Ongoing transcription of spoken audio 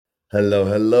Hello,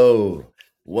 hello.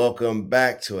 Welcome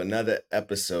back to another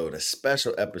episode, a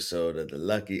special episode of the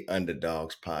Lucky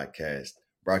Underdogs podcast,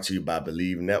 brought to you by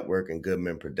Believe Network and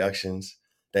Goodman Productions.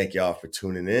 Thank y'all for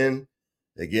tuning in.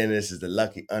 Again, this is the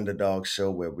Lucky Underdog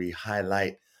show where we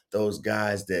highlight those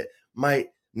guys that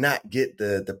might not get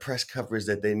the press coverage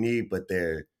that they need, but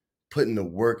they're putting the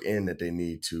work in that they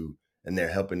need to, and they're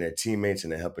helping their teammates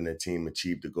and they're helping their team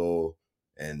achieve the goal,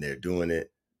 and they're doing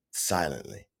it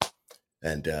silently.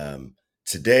 And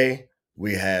today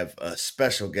we have a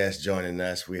special guest joining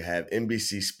us. We have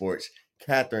NBC Sports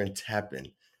Kathryn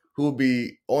Tappen, who will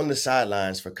be on the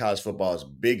sidelines for college football's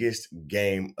biggest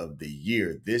game of the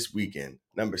year this weekend.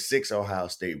 Number 6 Ohio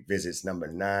State visits number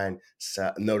 9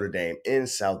 Notre Dame in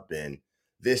South Bend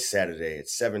this Saturday at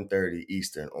 7:30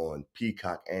 Eastern on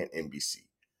Peacock and NBC.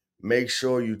 Make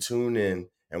sure you tune in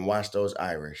and watch those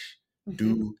Irish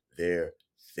do their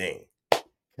thing.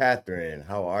 Kathryn,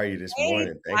 how are you this Hey,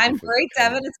 morning? Thank you I'm for great,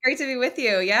 coming. Devin. It's great to be with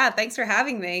you. Yeah, thanks for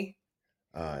having me.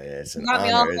 Oh, yeah, it's You an got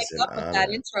me all honor. It's hyped an up with that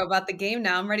honor. intro about the game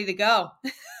now. I'm ready to go.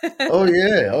 Oh,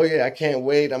 yeah. Oh, yeah. I can't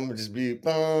wait. I'm gonna just be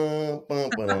bum, bum,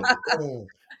 ba-dum, dum,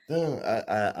 dum.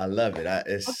 I love it. I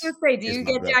was gonna say, do It's you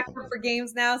my get blood jacked up pumping. for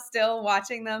games now, still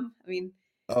watching them? I mean,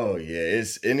 Oh, yeah.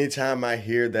 It's anytime I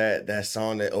hear that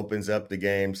song that opens up the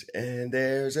games, and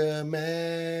there's a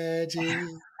magic.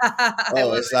 I Oh,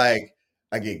 love it's like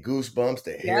I get goosebumps.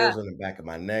 The it. Yeah, hairs on the back of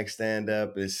my neck stand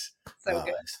up. It's so oh,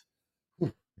 good. it's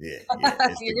yeah.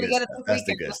 It's the You're gonna good get it stuff. this That's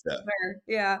the weekend, good that's for stuff. sure.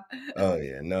 Yeah. Oh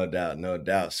yeah, no doubt, no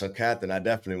doubt. So, Kathryn, I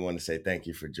definitely want to say thank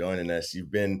you for joining us. You've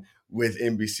been with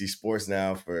NBC Sports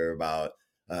now for about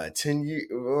 10 years,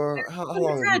 or how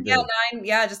long have you Yeah, been? 9,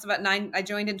 yeah, just about 9. I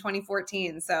joined in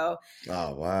 2014, so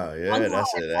Oh wow, long yeah, time, I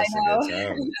that's a good know.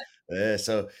 time. Yeah.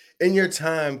 So, in your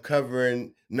time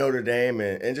covering Notre Dame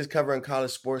and just covering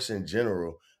college sports in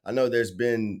general, I know there's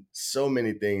been so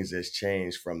many things that's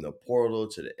changed from the portal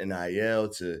to the NIL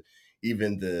to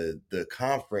even the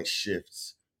conference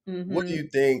shifts. What do Mhm. you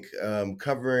think,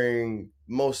 covering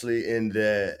mostly in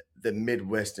the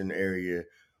Midwestern area?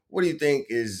 What do you think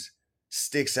is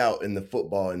sticks out in the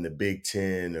football in the Big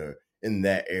Ten or in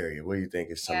that area? What do you think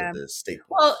is some of Yeah. the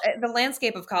Well, staples? the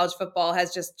landscape of college football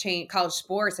has just changed. College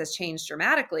sports has changed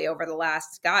dramatically over the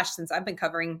last, gosh, since I've been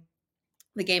covering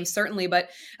the game, certainly. But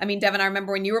I mean, Devin, I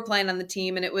remember when you were playing on the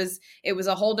team, and it was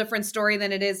a whole different story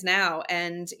than it is now.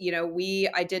 And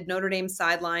I did Notre Dame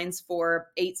sidelines for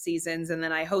 8 seasons, and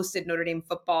then I hosted Notre Dame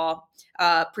football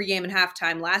pregame and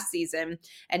halftime last season,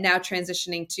 and now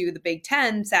transitioning to the Big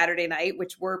Ten Saturday night,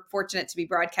 which we're fortunate to be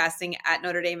broadcasting at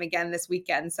Notre Dame again this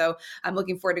weekend. So I'm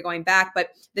looking forward to going back. But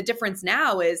the difference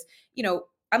now is,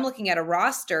 I'm looking at a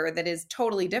roster that is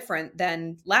totally different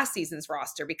than last season's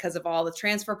roster because of all the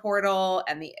transfer portal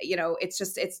and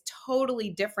it's totally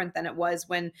different than it was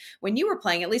when you were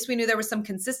playing. At least we knew there was some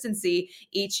consistency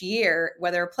each year,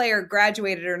 whether a player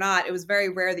graduated or not. It was very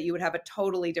rare that you would have a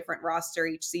totally different roster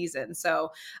each season.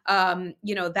 So,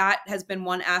 that has been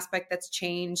one aspect that's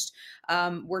changed.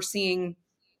 We're seeing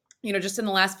just in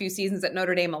the last few seasons at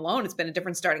Notre Dame alone, it's been a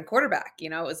different starting quarterback.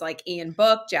 It was like Ian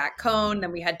Book, Jack Cohn,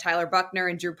 then we had Tyler Buckner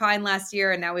and Drew Pine last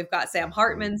year, and now we've got Sam Mhm.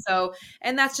 Hartman. So,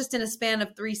 and that's just in a span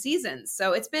of 3 seasons.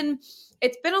 So it's been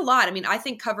a lot. I mean, I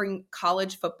think covering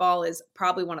college football is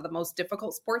probably one of the most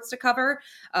difficult sports to cover,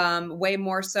 way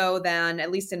more so than,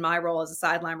 at least in my role as a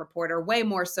sideline reporter, way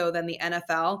more so than the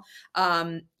NFL.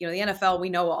 The NFL, we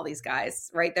know all these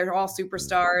guys, right? They're all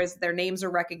superstars. Their names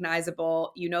are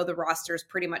recognizable. The roster is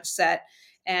pretty much set.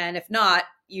 And if not,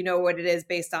 you know what it is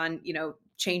based on,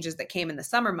 changes that came in the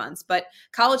summer months. But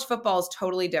college football is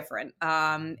totally different.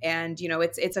 And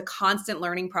it's a constant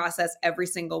learning process every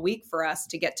single week for us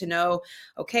to get to know,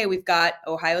 okay, we've got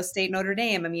Ohio State, Notre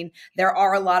Dame. I mean, there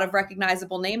are a lot of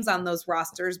recognizable names on those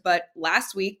rosters, but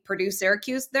last week, Purdue,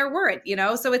 Syracuse, there weren't,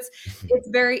 so it's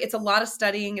a lot of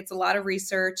studying, it's a lot of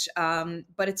research,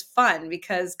 but it's fun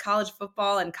because college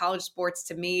football and college sports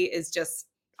to me is just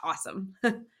awesome.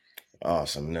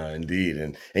 Awesome. No, indeed.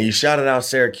 And you shouted out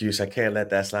Syracuse. I can't let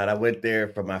that slide. I went there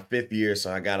for my 5th year,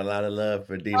 so I got a lot of love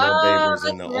for Dino Oh, Babers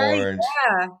and that's the right. Orange.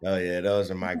 Yeah. Oh yeah, those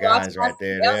are Did my you watch guys right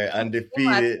there. that was They're a good game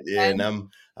last undefeated. Yeah, and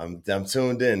weekend. I'm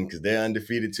tuned in because they're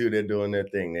undefeated too. They're doing their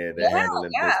thing. They're Yeah,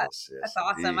 handling yeah. business. That's Yes,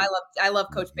 awesome. indeed. I love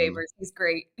Coach Hmm. Babers. He's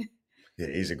great. Yeah,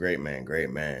 he's a great man, great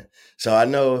man. So I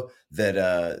know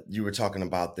that you were talking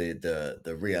about the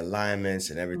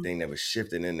realignments and everything that was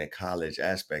shifting in the college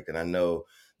aspect, and I know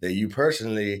that you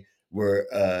personally were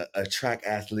a track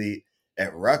athlete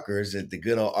at Rutgers at the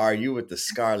good old RU with the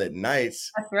Scarlet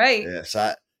Knights. That's right.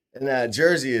 Yeah, and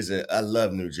Jersey I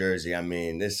love New Jersey. I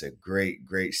mean, it's a great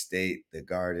state, the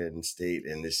Garden State,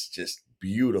 and it's just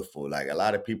beautiful. Like a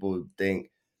lot of people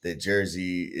think that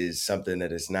Jersey is something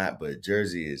that it's not, but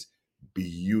Jersey is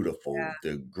Yeah. beautiful.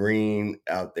 The green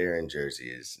out there in Jersey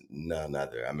is none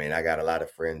other. I mean, I got a lot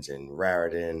of friends in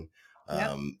Raritan,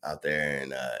 Yep. out there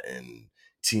in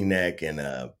Teaneck and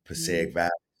Mhm. Passaic Valley.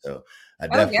 So I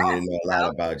Oh yeah. definitely know a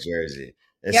lot about Jersey.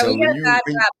 And Yeah, so we get when a bad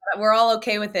when rap, but we're all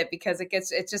okay with it because it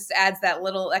just adds that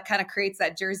kind of creates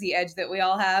that Jersey edge that we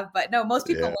all have. But no, most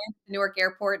people yeah. land at Newark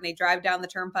Airport and they drive down the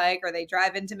turnpike or they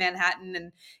drive into Manhattan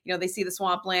and they see the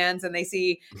swamplands and they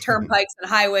see turnpikes and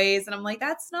highways and I'm like,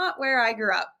 that's not where I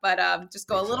grew up. But just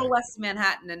go a little Exactly. west of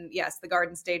Manhattan and yes, the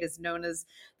Garden State is known as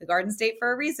the Garden State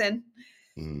for a reason.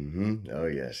 Oh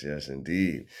yes, yes,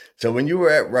 indeed. So when you were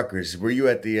at Rutgers, were you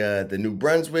at the New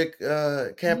Brunswick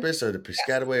Mhm. campus or the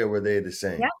Piscataway, or were they the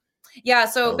Yeah. same? Yeah,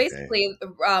 so Okay. basically,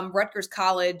 Rutgers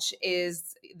College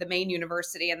is the main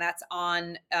university, and that's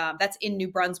in New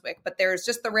Brunswick. But there's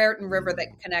just the Raritan River that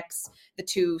Mm, connects the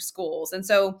two schools, and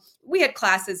so we had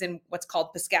classes in what's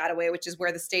called Piscataway, which is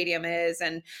where the stadium is,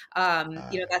 and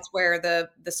ah, that's where the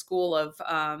school of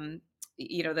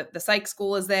the psych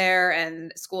school is there,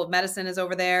 and School of Medicine is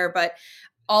over there. But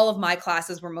all of my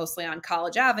classes were mostly on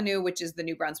College Avenue, which is the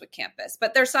New Brunswick campus,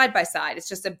 but they're side by side. It's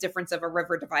just a difference of a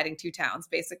river dividing two towns,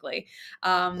 basically.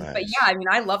 But yeah, nice. I mean,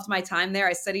 I loved my time there.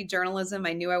 I studied journalism.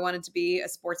 I knew I wanted to be a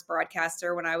sports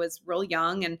broadcaster when I was real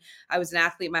young, and I was an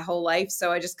athlete my whole life.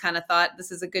 So I just kind of thought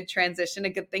this is a good transition, a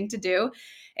good thing to do.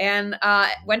 And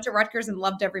went to Rutgers and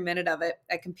loved every minute of it.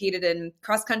 I competed in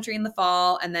cross country in the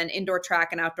fall and then indoor track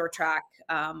and outdoor track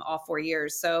all 4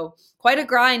 years. So quite a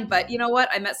grind, but you Mm, know what?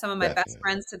 I met some of my best definitely.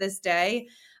 friends to this day.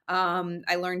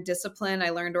 I learned discipline. I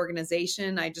learned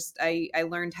organization. I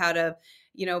learned how to,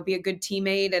 be a good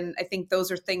teammate. And I think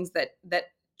those are things that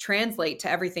translate to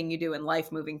everything you do in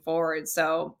life moving forward.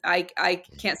 So I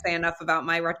can't say enough about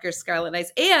my Rutgers Scarlet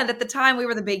Knights. And at the time we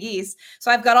were the Big East. So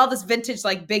I've got all this vintage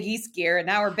like Big East gear and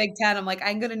now we're Big Ten. I'm like,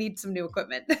 I'm gonna need some new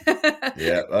equipment.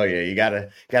 Yeah. Oh yeah. You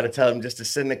gotta tell them just to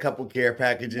send a couple care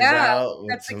packages Yeah, out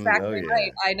with that's some. Oh exactly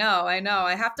right. yeah. I know.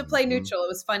 I have to play Hmm. neutral. It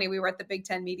was funny. We were at the Big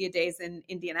Ten Media Days in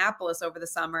Indianapolis over the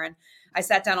summer, and I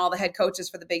sat down all the head coaches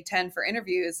for the Big Ten for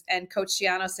interviews. And Coach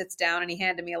Shiano sits down and he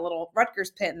handed me a little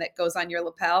Rutgers pin that goes on your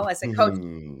lapel. I said, Coach,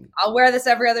 I'll wear this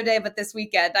every other day, but this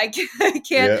weekend I can't,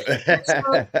 Yeah. can't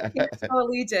show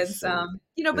allegiance. So,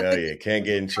 But oh the yeah, can't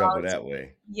get in trouble that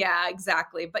way. yeah,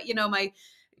 exactly. But my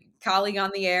colleague on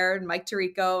the air, Mike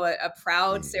Tirico, a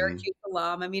proud Hmm. Syracuse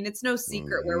alum. I mean, it's no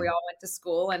secret where we Hmm. all went to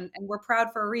school, and we're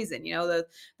proud for a reason.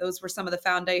 Those were some of the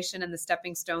foundation and the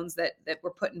stepping stones that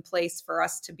were put in place for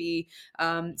us to be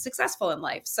successful in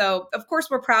life. So, of course,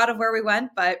 we're proud of where we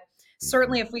went, but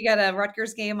certainly, Hmm. if we get a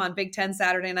Rutgers game on Big Ten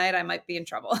Saturday night, I might be in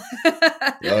trouble.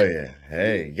 Oh yeah.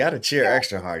 Hey, you gotta cheer Yeah,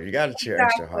 extra hard. You gotta cheer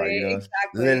extra hard, exactly.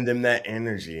 lend them that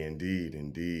energy. Indeed,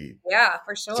 indeed. Yeah,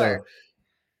 for sure. So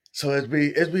so as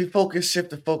we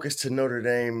shift the focus to Notre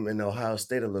Dame and Ohio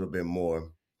State a little bit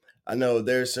more, I know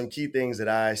there's some key things that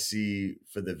I see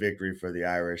for the victory for the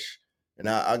Irish. And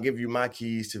I'll give you my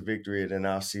keys to victory, and then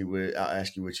I'll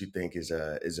ask you what you think is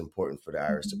important for the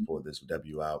Irish to Mhm. pull this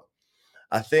W out.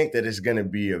 I think that it's going to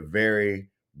be a very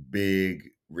big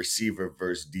receiver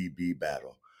versus DB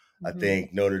battle. I Mhm.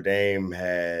 think Notre Dame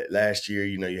had last year,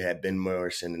 you had Ben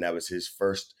Morrison, and that was his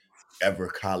first ever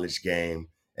college game.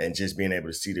 And just being able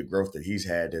to see the growth that he's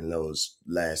had in those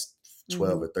last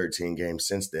 12 Mhm. or 13 games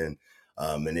since then.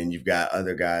 And then you've got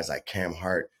other guys like Cam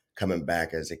Hart coming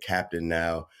back as a captain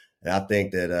now. And I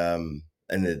think that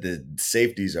and the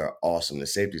safeties are awesome. The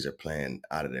safeties are playing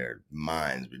out of their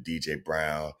minds with DJ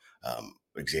Brown,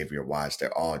 Xavier Watts.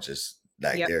 They're all just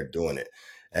like Yep. they're doing it.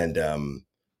 And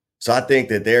so I think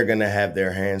that they're going to have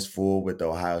their hands full with the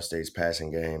Ohio State's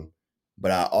passing game.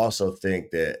 But I also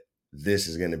think that this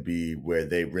is going to be where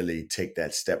they really take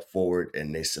that step forward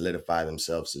and they solidify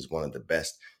themselves as one of the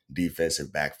best defensive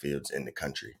backfields in the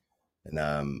country. And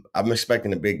I'm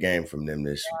expecting a big game from them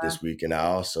this week. And I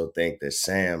also think that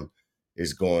Sam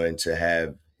is going to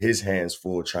have his hands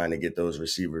full trying to get those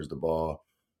receivers the ball.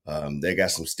 They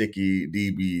got some sticky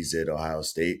DBs at Ohio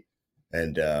State.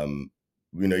 And,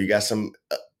 you got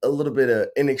a little bit of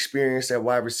inexperience at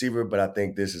wide receiver, but I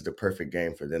think this is the perfect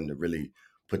game for them to really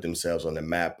put themselves on the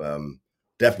map.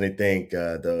 Definitely think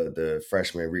the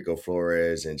freshmen Rico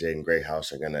Flores and Jaden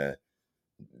Greathouse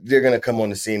they're gonna come on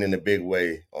the scene in a big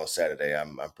way on Saturday.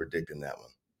 I'm predicting that one.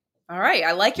 All right.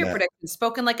 I like your Now, prediction.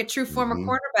 Spoken like a true former hmm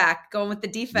quarterback, going with the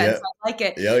defense. yep, I like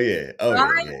it. oh yeah, oh I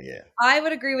yeah, yeah, yeah. I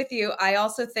would agree with you. I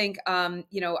also think, I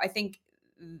think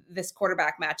this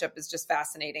quarterback matchup is just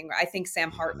fascinating. I think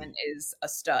Sam Hmm. Hartman is a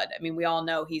stud. I mean, we all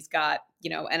know he's got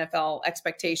NFL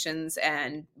expectations,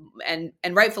 and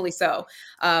rightfully so.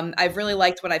 I've really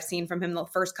liked what I've seen from him the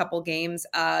first couple games.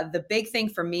 The big thing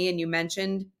for me, and you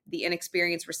mentioned the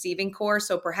inexperienced receiving core,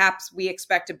 so perhaps we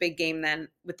expect a big game then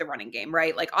with the running game,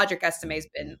 right? Like Audric Estime has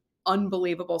been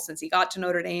unbelievable since he got to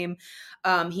Notre Dame.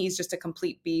 He's just a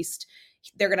complete beast.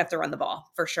 They're going to have to run the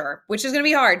ball for sure, which is going to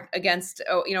be hard against,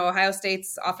 Ohio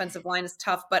State's offensive line is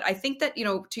tough. But I think that,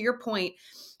 to your point,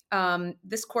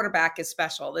 this quarterback is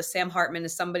special. This Sam Hartman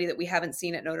is somebody that we haven't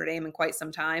seen at Notre Dame in quite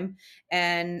some time.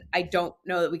 And I don't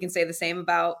know that we can say the same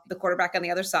about the quarterback on the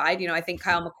other side. I think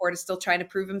Kyle McCord is still trying to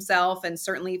prove himself and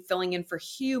certainly filling in for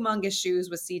humongous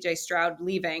shoes with CJ Stroud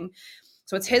leaving.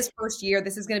 So it's his first year.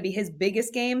 This is going to be his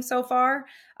biggest game so far.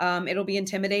 It'll be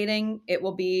intimidating. It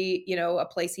will be, a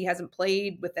place he hasn't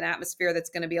played with an atmosphere that's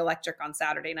going to be electric on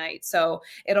Saturday night. So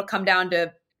it'll come down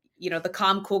to, the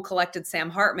calm, cool, collected Sam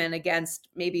Hartman against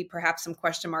maybe perhaps some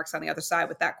question marks on the other side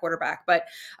with that quarterback. But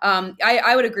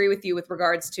I would agree with you with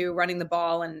regards to running the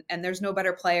ball. And there's no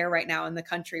better player right now in the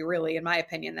country, really, in my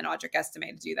opinion, than Audric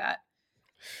Estime to do that.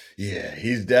 Yeah,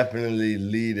 he's definitely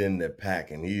leading the pack,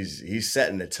 and he's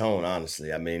setting the tone,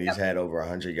 honestly. I mean, he's had over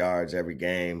 100 yards every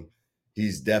game.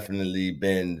 He's definitely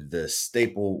been the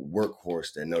staple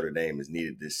workhorse that Notre Dame has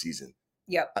needed this season.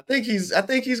 Yep. I think he's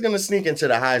going to sneak into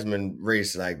the Heisman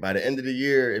race. Like by the end of the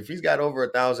year, if he's got over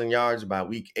 1,000 yards by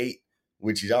week 8,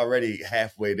 which he's already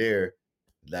halfway there,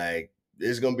 like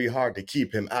it's going to be hard to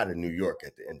keep him out of New York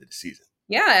at the end of the season.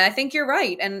 Yeah, I think you're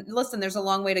right. And listen, there's a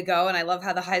long way to go. And I love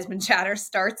how the Heisman chatter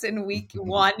starts in week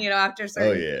 1, after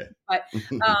certain. Oh, yeah.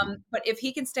 But if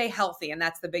he can stay healthy, and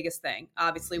that's the biggest thing,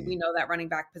 obviously we know that running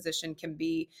back position can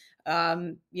be,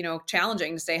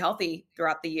 challenging to stay healthy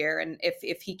throughout the year. And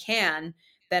if he can,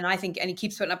 then I think, and he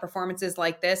keeps putting up performances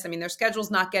like this. I mean, their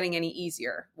schedule's not getting any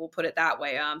easier. We'll put it that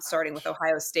way. Starting with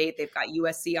Ohio State, they've got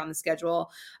USC on the schedule.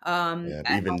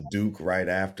 Even Duke right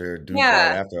after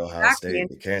Ohio State.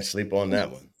 You can't sleep on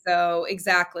that one. So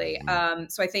exactly.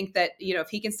 So I think that, if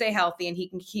he can stay healthy and he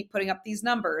can keep putting up these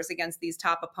numbers against these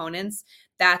top opponents,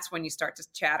 that's when you start to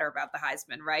chatter about the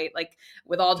Heisman, right? Like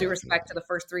with all due respect to the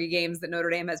first 3 games that Notre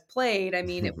Dame has played, I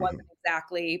mean, it wasn't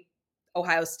exactly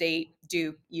Ohio State,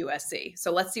 Duke, USC.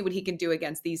 So let's see what he can do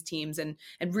against these teams and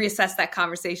reassess that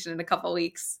conversation in a couple of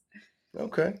weeks.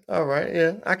 Okay. All right.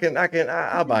 Yeah,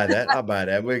 I'll buy that. I'll buy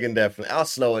that. We can definitely, I'll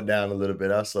slow it down a little bit.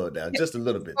 Just a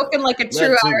little bit. Spoken like a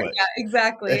true hour. Yeah,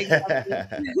 exactly.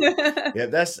 Yeah,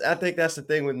 I think that's the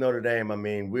thing with Notre Dame. I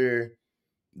mean, we're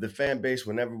the fan base,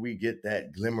 whenever we get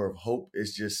that glimmer of hope,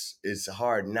 it's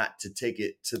hard not to take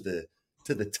it to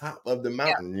the top of the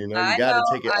mountain. You got to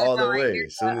take it all the way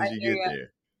as soon as you get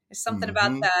there. There's something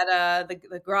about that,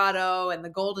 the grotto and the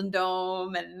Golden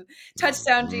Dome and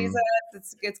touchdown Jesus.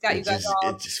 It's got you guys all.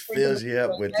 It just fills you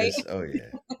up with this. Oh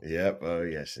yeah, yep. Oh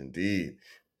yes, indeed.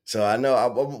 So I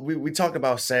know we talked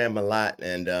about Sam a lot,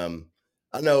 and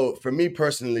I know for me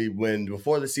personally,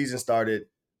 before the season started,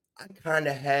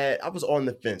 I was on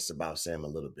the fence about Sam a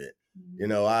little bit.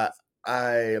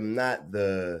 I am not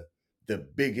the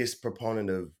biggest proponent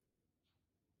of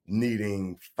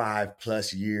needing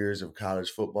 5+ years of college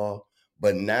football,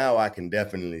 but now I can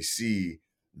definitely see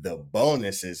the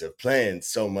bonuses of playing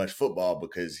so much football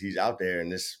because he's out there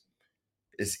and it's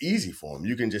easy for him.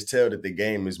 You can just tell that the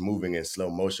game is moving in slow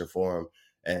motion for him,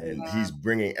 and he's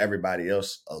bringing everybody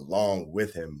else along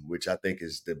with him, which I think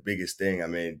is the biggest thing. I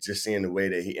mean, just seeing the way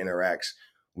that he interacts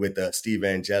with Steve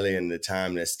Angeli and the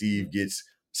time that Steve gets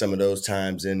some of those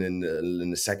times in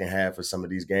the second half of some of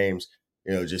these games,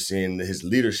 just seeing his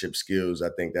leadership skills, I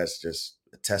think that's just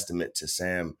a testament to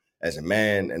Sam as a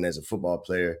man and as a football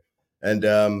player. And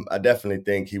I definitely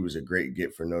think he was a great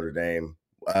get for Notre Dame.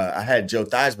 I had Joe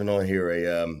Theismann on here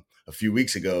a few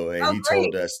weeks ago, and he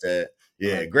told us that,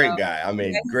 great guy. I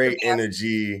mean, great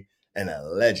energy and a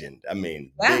legend. I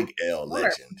mean, big L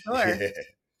legend. Sure.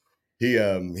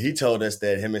 He told us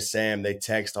that him and Sam, they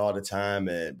text all the time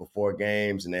before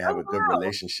games, and they have a good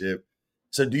relationship.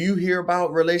 So do you hear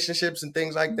about relationships and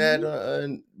things like that?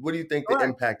 And what do you think the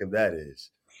impact of that is?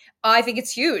 I think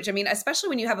it's huge. I mean, especially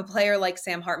when you have a player like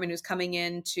Sam Hartman who's coming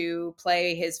in to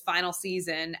play his final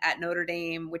season at Notre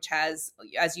Dame, which has,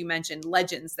 as you mentioned,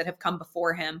 legends that have come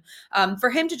before him. For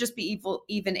him to just be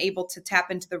even able to tap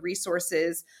into the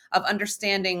resources of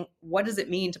understanding what does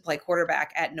it mean to play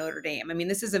quarterback at Notre Dame. I mean,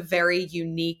 this is a very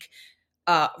unique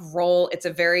role. It's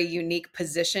a very unique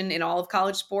position in all of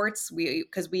college sports.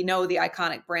 Because we know the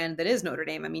iconic brand that is Notre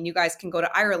Dame. I mean, you guys can go to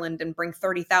Ireland and bring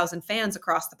 30,000 fans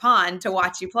across the pond to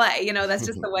watch you play. That's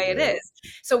just the way it Yeah. is.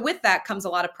 So with that comes a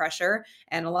lot of pressure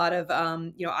and a lot of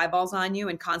eyeballs on you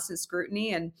and constant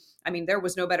scrutiny. And I mean, there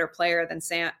was no better player than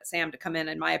Sam to come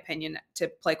in my opinion, to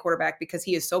play quarterback, because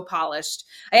he is so polished.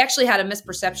 I actually had a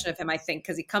misperception of him, I think,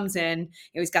 because he comes in,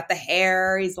 he's got the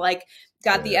hair, he's like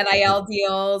got the NIL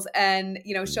deals, and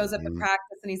shows up at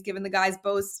practice, and he's giving the guys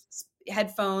Bose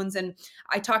headphones. And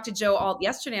I talked to Joe all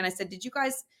yesterday, and I said, did you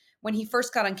guys, when he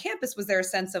first got on campus, was there a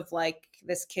sense of like,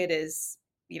 this kid is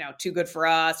too good for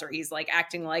us, or he's like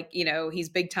acting like he's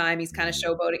big time, he's kind of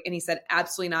showboating? And he said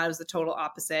absolutely not. It was the total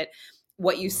opposite.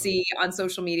 What you see on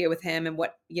social media with him, and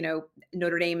what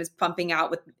Notre Dame is pumping out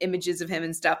with images of him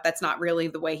and stuff, that's not really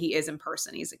the way he is in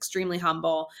person. He's extremely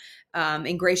humble,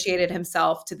 ingratiated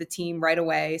himself to the team right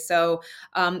away. So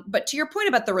but to your point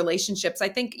about the relationships, I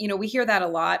think we hear that a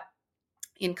lot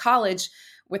in college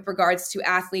with regards to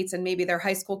athletes and maybe their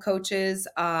high school coaches,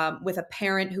 with a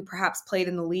parent who perhaps played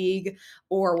in the league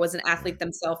or was an athlete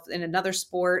themselves in another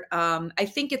sport. I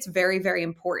think it's very, very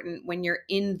important when you're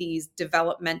in these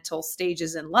developmental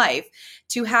stages in life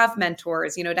to have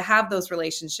mentors, to have those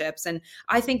relationships. And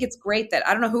I think it's great that,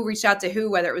 I don't know who reached out to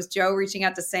who, whether it was Joe reaching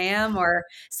out to Sam or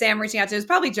Sam reaching out to, it was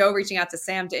probably Joe reaching out to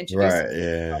Sam to introduce him. Right.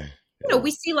 Yeah.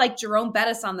 We see like Jerome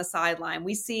Bettis on the sideline.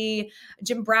 We see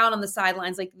Jim Brown on the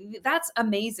sidelines. Like, that's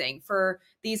amazing for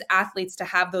these athletes to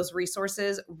have those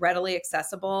resources readily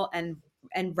accessible and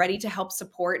ready to help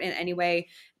support in any way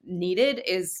needed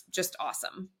is just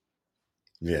awesome.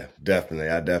 Yeah, definitely.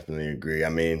 I definitely agree. I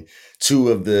mean, two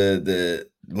of the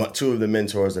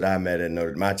mentors that I met at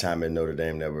my time at Notre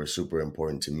Dame that were super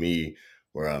important to me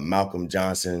were Malcolm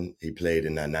Johnson. He played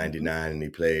in '99,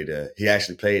 and he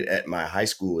actually played at my high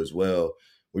school as well.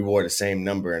 We wore the same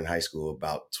number in high school,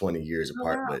 about 20 years Oh,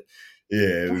 apart. wow. But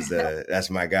yeah, it was that's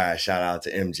my guy. Shout out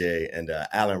to MJ. And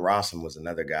Alan Rossum was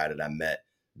another guy that I met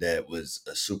that was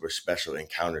a super special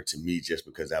encounter to me, just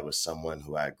because that was someone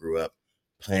who I grew up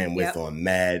playing with Yep. on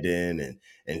Madden,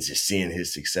 and just seeing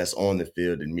his success on the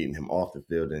field and meeting him off the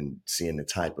field and seeing the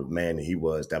type of man that he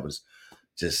was. That was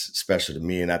just special to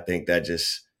me. And I think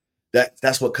that's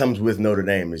what comes with Notre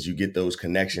Dame, is you get those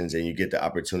connections and you get the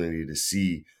opportunity to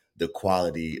see the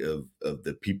quality of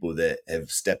the people that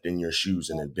have stepped in your shoes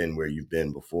and have been where you've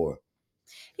been before.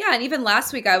 Yeah, and even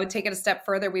last week, I would take it a step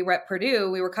further. We were at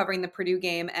Purdue. We were covering the Purdue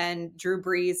game, and Drew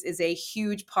Brees is a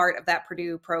huge part of that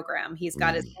Purdue program. He's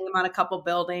got his name on a couple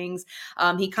buildings.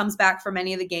 He comes back for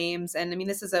many of the games. And I mean,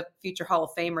 this is a future Hall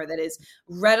of Famer that is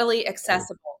readily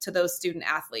accessible to those student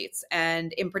athletes.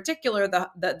 And in particular,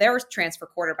 their transfer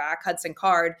quarterback, Hudson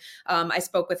Card, I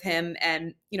spoke with him,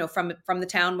 and from the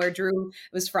town where Drew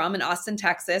was from, in Austin,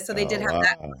 Texas. So they did have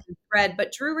that thread,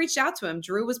 but Drew reached out to him.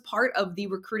 Drew was part of the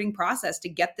recruiting process to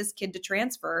get this kid to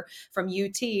transfer from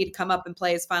UT to come up and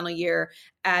play his final year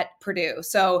at Purdue.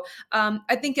 So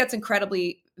I think that's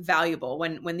incredibly valuable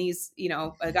when these,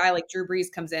 a guy like Drew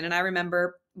Brees comes in. And I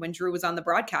remember when Drew was on the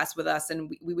broadcast with us,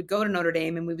 and we would go to Notre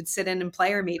Dame and we would sit in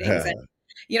player meetings,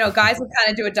 and guys would kind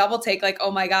of do a double take, like,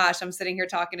 oh my gosh, I'm sitting here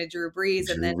talking to Drew Brees.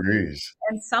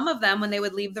 And some of them, when they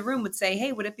would leave the room, would say,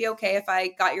 hey, would it be okay if I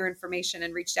got your information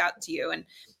and reached out to you? And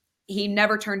he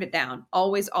never turned it down.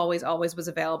 Always, always, always was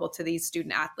available to these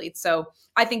student athletes. So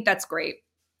I think that's great.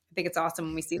 I think it's awesome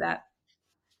when we see that.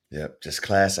 Yep, just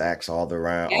class acts all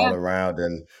around,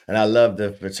 and I love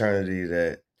the fraternity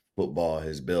that football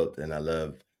has built, and I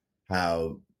love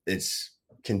how it's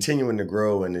continuing to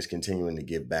grow and it's continuing to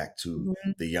give back to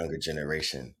the younger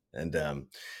generation. And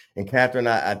Kathryn,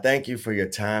 I thank you for your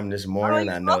time this Oh, morning.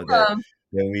 you're I know welcome.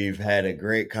 that we've had a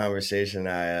great conversation.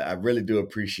 I really do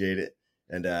appreciate it,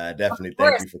 and Of definitely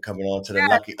thank course. you for coming on to the Yes,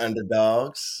 Lucky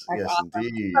Underdogs. that's Yes, awesome. Keep up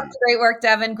indeed. the great work,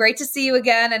 Devin. Great to see you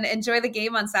again, and enjoy the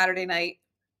game on Saturday night.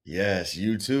 Yes,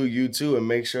 you too, and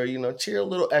make sure cheer a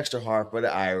little extra hard for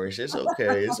the Irish. It's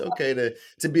okay. It's okay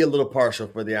to be a little partial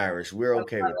for the Irish. We're I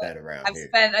okay love with it. that around here.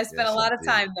 I've spent a Yes, lot of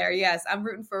indeed. time there. Yes, I'm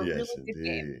rooting for a really Yes, good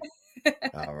game.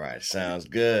 indeed. All right, sounds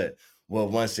good. Well,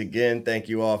 once again, thank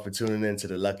you all for tuning in to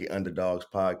the Lucky Underdogs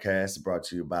podcast, brought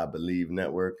to you by Believe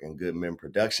Network and Good Men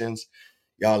Productions.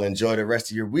 Y'all enjoy the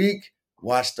rest of your week.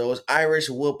 Watch those Irish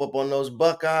whoop up on those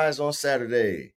Buckeyes on Saturday.